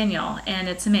it's Daniel, and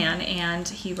it's a man, and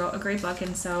he wrote a great book,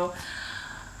 and so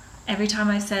every time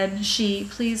I said she,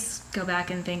 please go back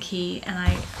and think he, and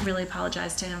I really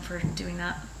apologize to him for doing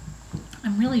that.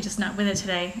 I'm really just not with it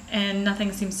today, and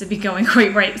nothing seems to be going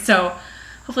quite right, so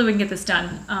hopefully we can get this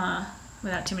done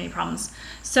without too many problems.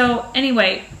 So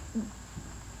anyway,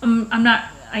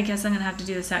 I guess I'm going to have to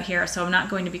do this out here, so I'm not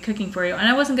going to be cooking for you. And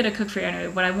I wasn't going to cook for you anyway.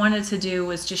 What I wanted to do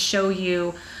was just show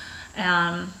you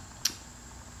kind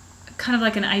of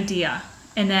like an idea.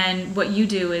 And then what you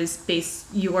do is base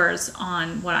yours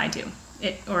on what I do.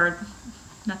 Or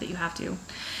not that you have to. You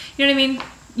know what I mean?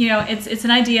 You know, it's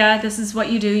an idea. This is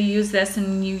what you do. You use this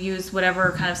and you use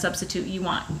whatever kind of substitute you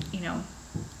want, you know.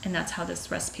 And that's how this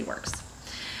recipe works.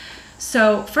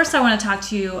 So first I want to talk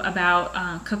to you about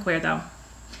cookware though.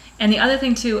 And the other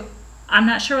thing too, I'm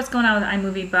not sure what's going on with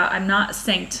iMovie, but I'm not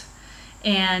synced.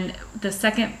 And the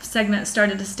second segment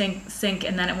started to sync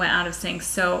and then it went out of sync.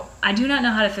 So I do not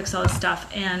know how to fix all this stuff,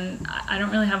 and I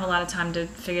don't really have a lot of time to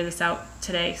figure this out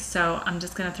today. So I'm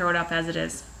just gonna throw it up as it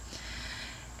is.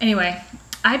 Anyway,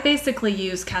 I basically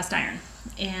use cast iron.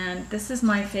 And this is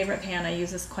my favorite pan. I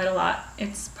use this quite a lot.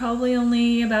 It's probably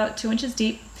only about 2 inches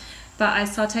deep, but I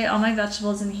saute all my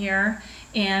vegetables in here,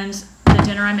 and the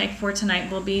dinner I make for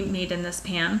tonight will be made in this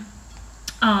pan.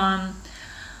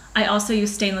 I also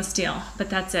use stainless steel, but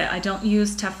that's it. I don't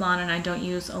use Teflon and I don't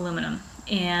use aluminum.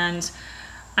 And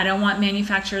I don't want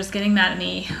manufacturers getting mad at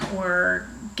me or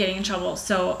getting in trouble.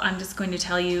 So I'm just going to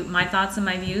tell you my thoughts and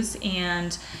my views,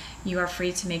 and you are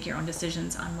free to make your own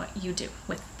decisions on what you do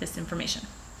with this information.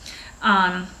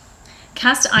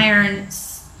 Cast iron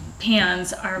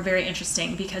pans are very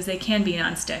interesting because they can be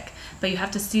nonstick, but you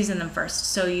have to season them first.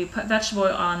 So you put vegetable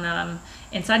oil on them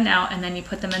inside and out, and then you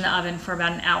put them in the oven for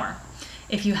about an hour.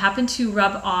 If you happen to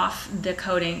rub off the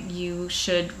coating, you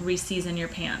should re-season your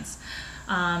pans.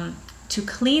 To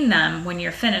clean them when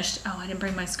you're finished, oh, I didn't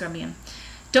bring my scrubby in.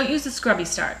 Don't use the scrubby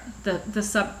start,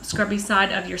 the scrubby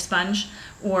side of your sponge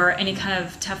or any kind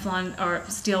of Teflon or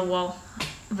steel wool.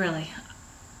 Really,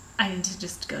 I need to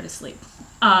just go to sleep.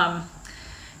 Don't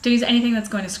use anything that's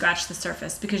going to scratch the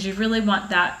surface, because you really want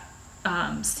that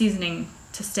seasoning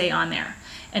to stay on there.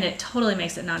 And it totally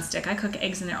makes it nonstick. I cook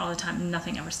eggs in there all the time.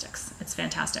 Nothing ever sticks. It's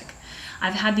fantastic.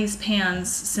 I've had these pans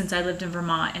since I lived in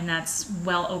Vermont, and that's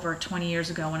well over 20 years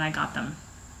ago when I got them.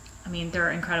 I mean,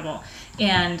 they're incredible.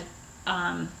 And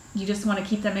you just want to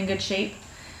keep them in good shape.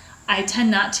 I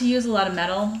tend not to use a lot of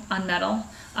metal on metal.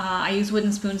 I use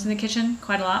wooden spoons in the kitchen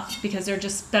quite a lot because they're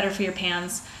just better for your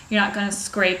pans. You're not going to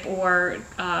scrape or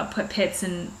put pits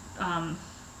and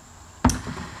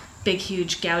big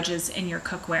huge gouges in your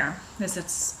cookware, because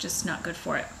it's just not good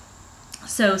for it.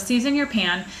 So season your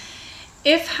pan.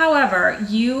 If, however,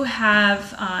 you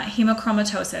have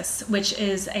hemochromatosis, which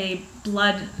is a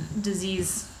blood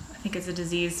disease, I think it's a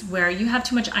disease where you have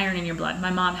too much iron in your blood.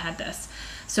 My mom had this,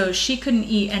 so she couldn't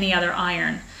eat any other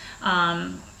iron.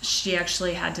 She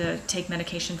actually had to take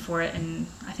medication for it, and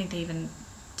I think they even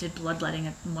did bloodletting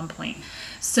at one point.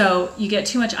 So you get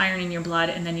too much iron in your blood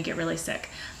and then you get really sick.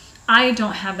 I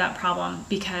don't have that problem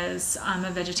because I'm a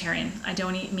vegetarian. I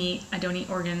don't eat meat, I don't eat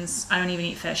organs, I don't even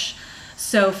eat fish.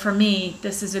 So for me,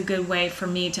 this is a good way for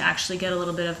me to actually get a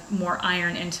little bit of more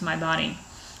iron into my body.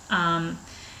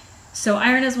 So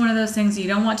iron is one of those things you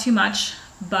don't want too much,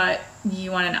 but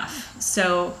you want enough.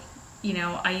 So, you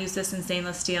know, I use this in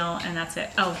stainless steel and that's it.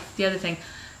 Oh, the other thing,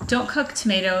 don't cook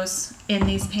tomatoes in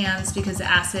these pans because the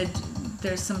acid,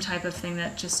 there's some type of thing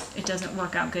that just, it doesn't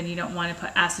work out good. You don't want to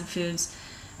put acid foods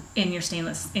in your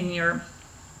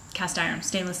cast iron.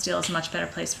 Stainless steel is a much better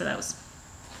place for those.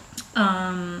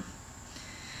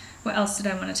 What else did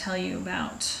I want to tell you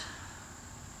about?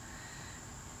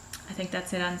 I think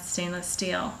that's it on stainless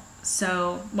steel.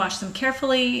 So wash them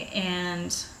carefully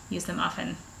and use them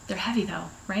often. They're heavy though,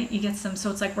 right? You get some,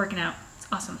 so it's like working out. It's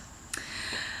awesome.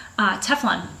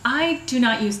 Teflon. I do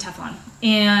not use Teflon,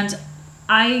 and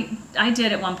I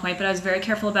did at one point, but I was very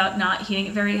careful about not heating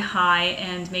it very high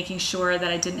and making sure that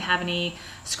I didn't have any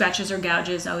scratches or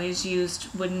gouges. I always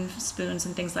used wooden spoons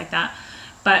and things like that.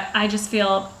 But I just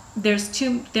feel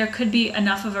there could be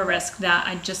enough of a risk that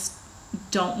I just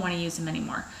don't want to use them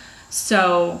anymore.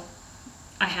 So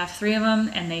I have 3 of them,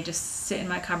 and they just sit in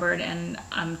my cupboard, and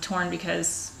I'm torn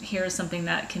because here's something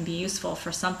that can be useful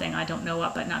for something. I don't know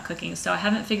what, but not cooking. So I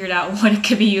haven't figured out what it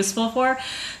could be useful for.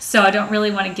 So I don't really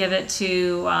want to give it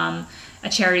to a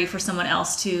charity for someone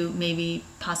else to maybe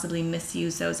possibly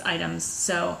misuse those items.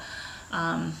 So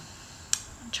I'm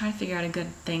trying to figure out a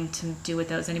good thing to do with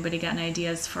those. Anybody got any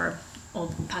ideas for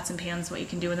old pots and pans, what you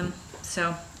can do with them?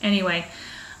 So anyway,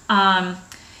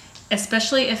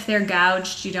 especially if they're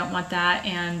gouged, you don't want that,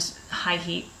 and high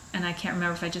heat. And I can't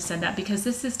remember if I just said that because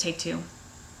this is take 2.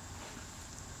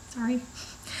 Sorry.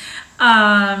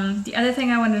 The other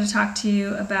thing I wanted to talk to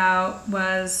you about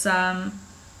was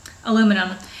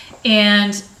aluminum.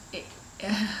 And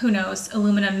who knows,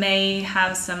 aluminum may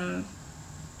have some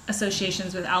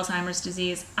associations with Alzheimer's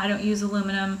disease. I don't use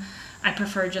aluminum. I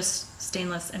prefer just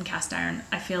stainless and cast iron.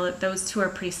 I feel that those 2 are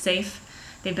pretty safe.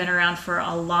 They've been around for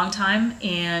a long time,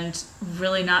 and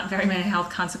really not very many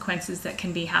health consequences that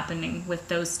can be happening with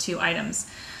those 2 items.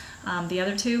 The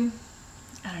other 2,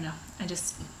 I don't know.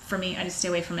 For me, I just stay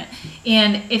away from it.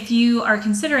 And if you are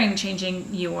considering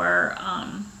changing your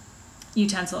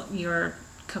utensil, your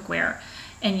cookware,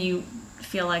 and you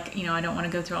feel like, I don't want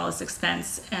to go through all this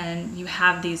expense, and you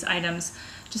have these items,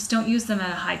 just don't use them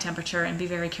at a high temperature, and be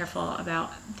very careful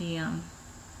about the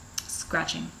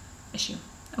scratching issue.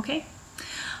 Okay?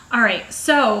 All right,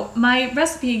 so my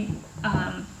recipe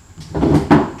kind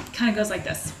of goes like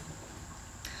this.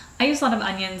 I use a lot of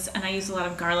onions, and I use a lot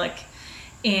of garlic,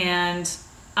 and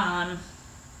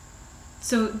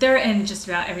so they're in just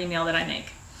about every meal that I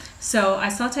make. So I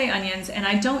saute onions, and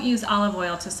I don't use olive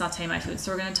oil to saute my food.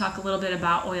 So we're going to talk a little bit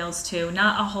about oils too.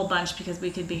 Not a whole bunch because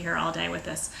we could be here all day with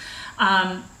this.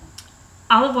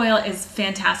 Olive oil is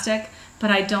fantastic,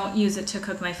 but I don't use it to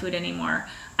cook my food anymore.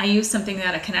 I use something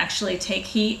that it can actually take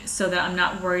heat so that I'm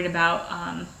not worried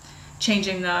about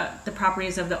changing the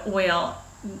properties of the oil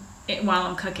while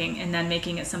I'm cooking and then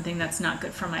making it something that's not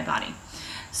good for my body.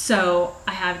 So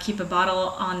I keep a bottle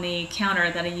on the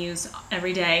counter that I use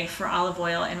every day for olive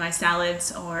oil in my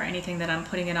salads or anything that I'm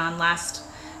putting it on last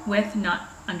with, not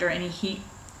under any heat.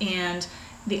 And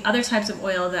the other types of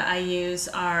oil that I use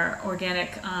are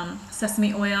organic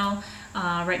sesame oil.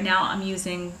 Right now I'm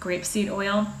using grapeseed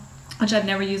oil, which I've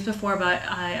never used before, but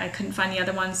I couldn't find the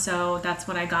other one, so that's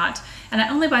what I got. And I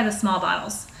only buy the small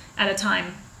bottles at a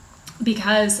time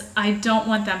because I don't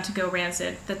want them to go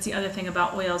rancid. That's the other thing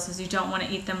about oils, is you don't want to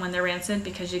eat them when they're rancid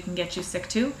because you can get you sick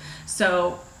too.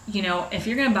 So, if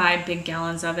you're going to buy big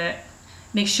gallons of it,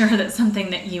 make sure that's something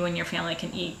that you and your family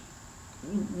can eat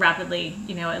rapidly,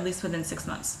 at least within 6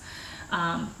 months.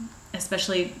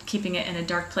 Especially keeping it in a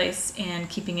dark place and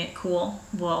keeping it cool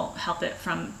will help it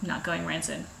from not going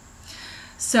rancid.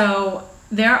 So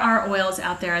there are oils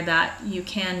out there that you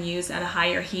can use at a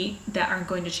higher heat that are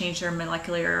going to change their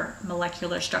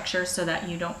molecular structure so that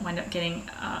you don't wind up getting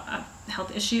a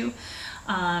health issue.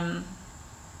 And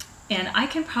I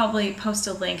can probably post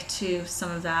a link to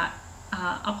some of that.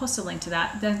 I'll post a link to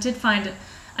that. I did find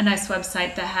a nice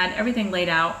website that had everything laid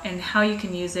out and how you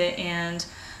can use it and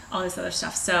all this other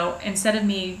stuff. So instead of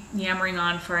me yammering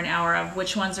on for an hour of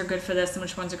which ones are good for this and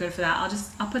which ones are good for that,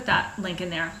 I'll put that link in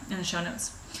there in the show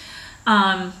notes.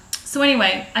 So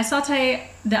anyway, I saute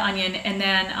the onion, and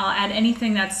then I'll add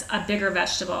anything that's a bigger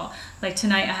vegetable. Like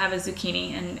tonight I have a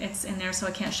zucchini, and it's in there, so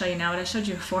I can't show you now, but I showed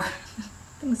you before.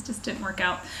 Things just didn't work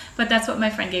out. But that's what my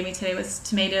friend gave me today, was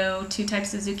tomato, 2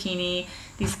 types of zucchini,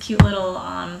 these cute little,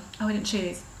 I didn't show you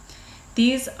these.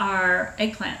 These are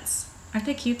eggplants. Aren't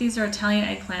they cute? These are Italian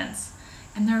eggplants.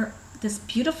 And they're this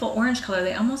beautiful orange color.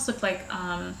 They almost look like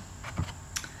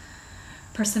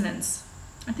persimmons.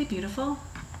 Aren't they beautiful?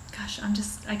 Gosh,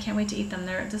 I can't wait to eat them.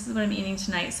 This is what I'm eating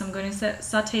tonight. So I'm going to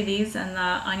saute these and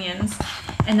the onions.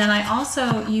 And then I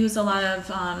also use a lot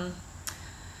of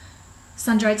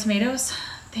sun-dried tomatoes.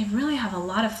 They really have a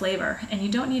lot of flavor, and you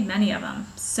don't need many of them.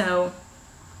 So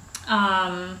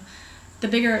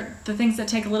the things that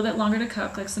take a little bit longer to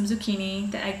cook, like some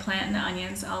zucchini, the eggplant, and the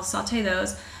onions, I'll saute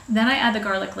those. Then I add the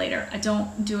garlic later. I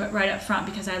don't do it right up front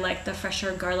because I like the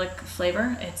fresher garlic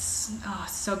flavor. It's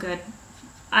so good.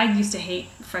 I used to hate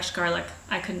fresh garlic.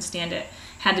 I couldn't stand it.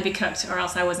 Had to be cooked or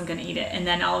else I wasn't going to eat it. And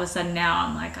then all of a sudden now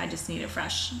I'm like, I just need it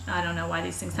fresh. I don't know why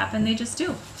these things happen. They just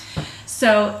do.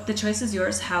 So the choice is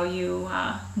yours, how you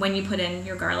when you put in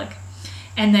your garlic.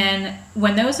 And then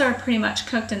when those are pretty much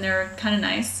cooked and they're kind of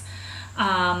nice,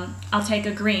 I'll take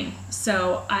a green.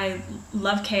 So I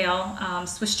love kale,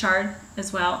 Swiss chard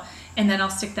as well, and then I'll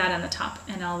stick that on the top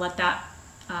and I'll let that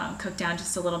cook down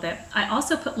just a little bit. I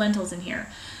also put lentils in here,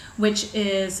 which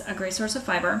is a great source of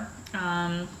fiber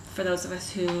for those of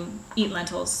us who eat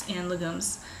lentils and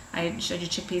legumes. I showed you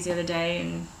chickpeas the other day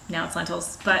and now it's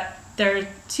lentils, but there are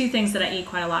two things that I eat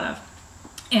quite a lot of.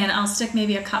 And I'll stick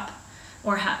maybe a cup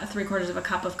or 3/4 of a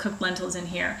cup of cooked lentils in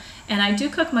here. And I do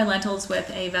cook my lentils with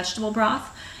a vegetable broth,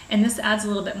 and this adds a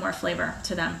little bit more flavor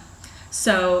to them.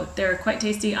 So they're quite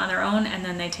tasty on their own, and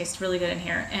then they taste really good in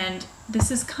here. And this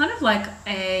is kind of like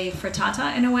a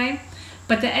frittata in a way,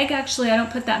 but the egg, actually, I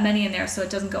don't put that many in there so it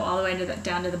doesn't go all the way to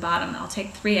down to the bottom. I'll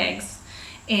take 3 eggs,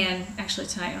 and actually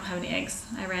tonight I don't have any eggs.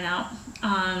 I ran out.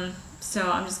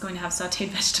 So I'm just going to have sauteed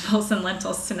vegetables and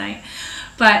lentils tonight.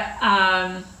 But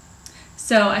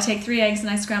so I take 3 eggs and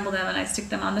I scramble them and I stick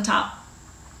them on the top.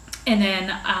 And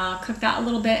then I'll cook that a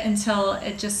little bit until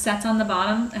it just sets on the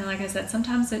bottom. And like I said,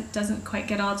 sometimes it doesn't quite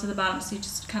get all to the bottom, so you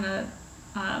just kind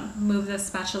of move the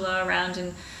spatula around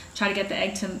and try to get the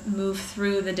egg to move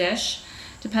through the dish.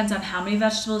 Depends on how many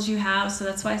vegetables you have, so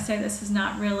that's why I say this is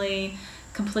not really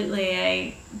completely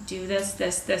a do this,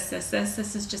 this, this, this, this.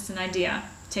 This is just an idea.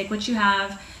 Take what you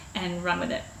have and run with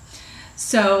it.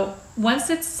 So once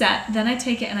it's set, then I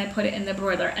take it and I put it in the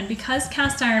broiler. And because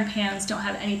cast iron pans don't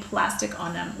have any plastic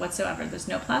on them whatsoever, there's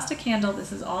no plastic handle,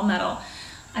 this is all metal,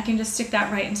 I can just stick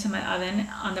that right into my oven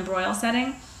on the broil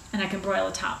setting and I can broil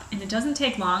the top. And it doesn't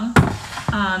take long,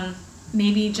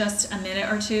 maybe just a minute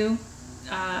or two,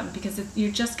 because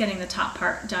you're just getting the top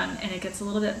part done and it gets a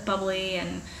little bit bubbly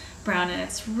and brown, and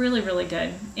it's really, really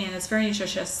good. And it's very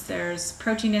nutritious. There's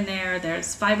protein in there,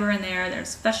 there's fiber in there,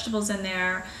 there's vegetables in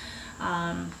there.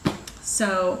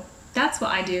 So that's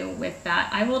what I do with that.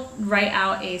 I will write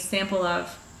out a sample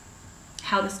of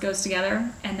how this goes together,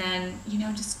 and then, you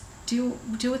know, just do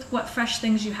with what fresh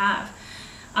things you have.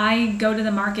 I go to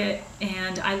the market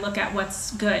and I look at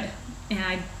what's good, and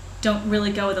I don't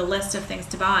really go with a list of things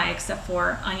to buy except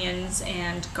for onions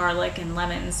and garlic and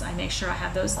lemons. I make sure I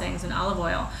have those things, and olive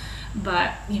oil.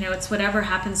 But you know, it's whatever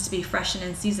happens to be fresh and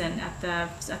in season at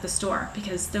the store,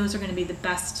 because those are going to be the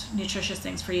best nutritious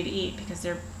things for you to eat, because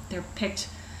they're picked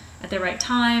at the right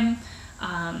time,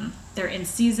 they're in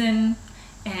season,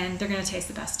 and they're going to taste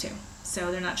the best too.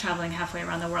 So they're not traveling halfway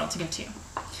around the world to get to you.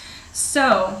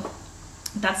 So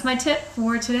that's my tip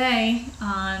for today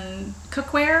on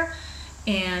cookware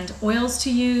and oils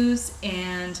to use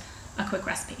and a quick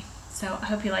recipe. So I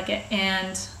hope you like it,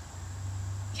 and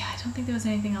yeah, I don't think there was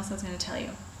anything else I was going to tell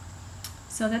you.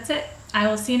 So that's it. I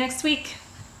will see you next week.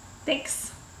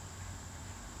 Thanks.